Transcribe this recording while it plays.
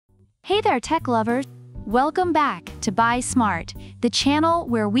Hey there, tech lovers! Welcome back to Buy Smart, the channel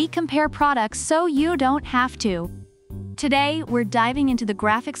where we compare products so you don't have to. Today, we're diving into the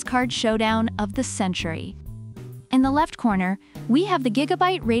graphics card showdown of the century. In the left corner, we have the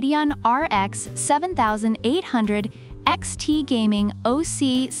GIGABYTE Radeon RX 7800 XT Gaming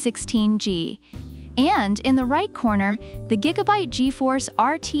OC16G. And in the right corner, the GIGABYTE GeForce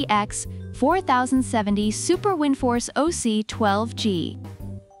RTX 4070 Super WindForce OC12G.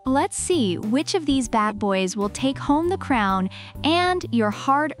 Let's see which of these bad boys will take home the crown and your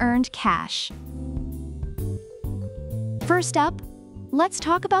hard-earned cash. First up, let's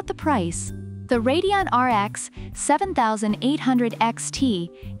talk about the price. The Radeon RX 7800 XT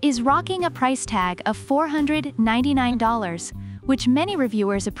is rocking a price tag of $499, which many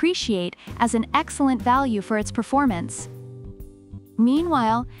reviewers appreciate as an excellent value for its performance.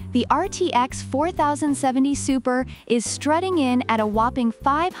 Meanwhile, the RTX 4070 Super is strutting in at a whopping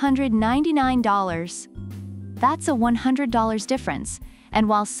 $599. That's a $100 difference, and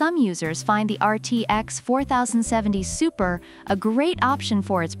while some users find the RTX 4070 Super a great option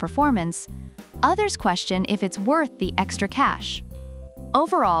for its performance, others question if it's worth the extra cash.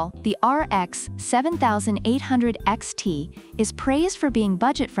 Overall, the RX 7800 XT is praised for being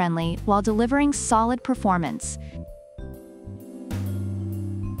budget-friendly while delivering solid performance.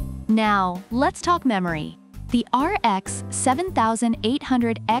 Now, let's talk memory. The RX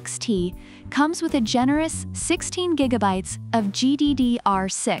 7800 XT comes with a generous 16 GB of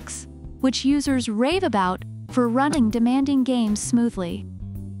GDDR6, which users rave about for running demanding games smoothly.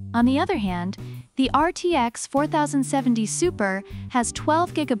 On the other hand, the RTX 4070 Super has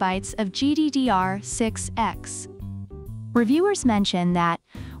 12 GB of GDDR6X. Reviewers mention that,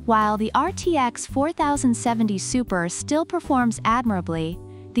 while the RTX 4070 Super still performs admirably,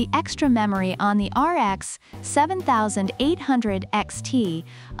 the extra memory on the RX 7800 XT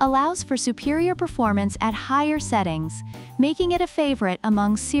allows for superior performance at higher settings, making it a favorite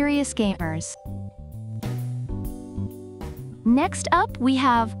among serious gamers. Next up, we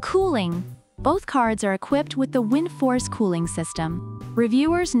have cooling. Both cards are equipped with the WindForce cooling system.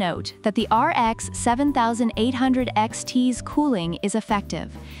 Reviewers note that the RX 7800 XT's cooling is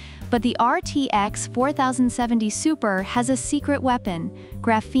effective, but the RTX 4070 Super has a secret weapon,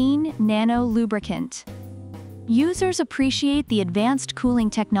 graphene nano lubricant. Users appreciate the advanced cooling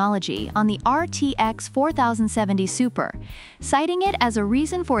technology on the RTX 4070 Super, citing it as a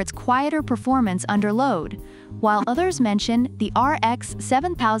reason for its quieter performance under load, while others mention the RX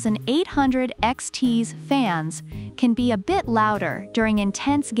 7800 XT's fans can be a bit louder during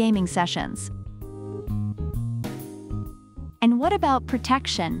intense gaming sessions. And what about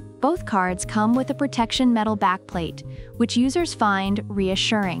protection? Both cards come with a protection metal backplate, which users find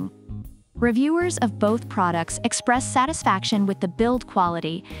reassuring. Reviewers of both products express satisfaction with the build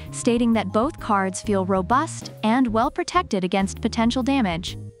quality, stating that both cards feel robust and well protected against potential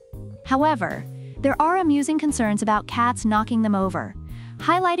damage. However, there are amusing concerns about cats knocking them over,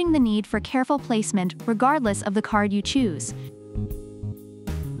 highlighting the need for careful placement regardless of the card you choose.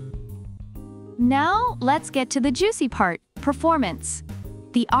 Now, let's get to the juicy part, performance.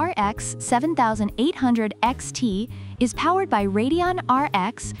 The RX 7800 XT is powered by Radeon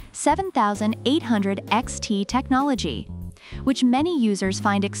RX 7800 XT technology, which many users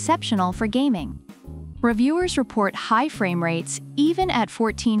find exceptional for gaming. Reviewers report high frame rates even at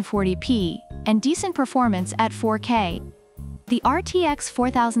 1440p and decent performance at 4K. The RTX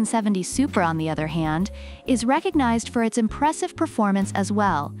 4070 Super, on the other hand, is recognized for its impressive performance as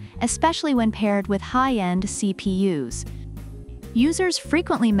well, especially when paired with high-end CPUs. Users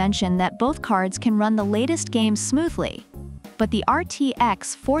frequently mention that both cards can run the latest games smoothly, but the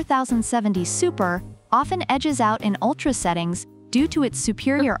RTX 4070 Super often edges out in ultra settings due to its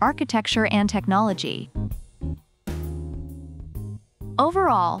superior architecture and technology.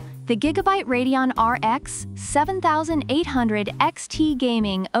 Overall, the GIGABYTE Radeon RX 7800 XT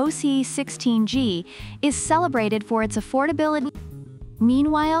Gaming OC16G is celebrated for its affordability.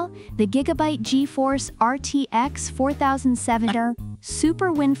 Meanwhile, the GIGABYTE GeForce RTX 4070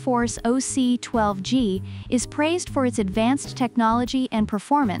 Super WindForce OC12G is praised for its advanced technology and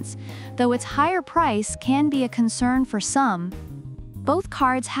performance, though its higher price can be a concern for some. Both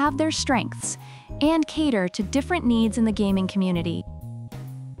cards have their strengths and cater to different needs in the gaming community.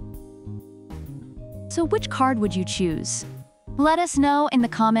 So which card would you choose? Let us know in the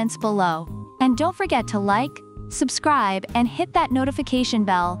comments below. And don't forget to like, subscribe, and hit that notification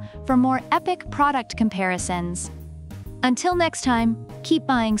bell for more epic product comparisons. Until next time, keep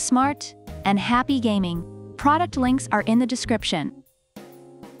buying smart and happy gaming. Product links are in the description.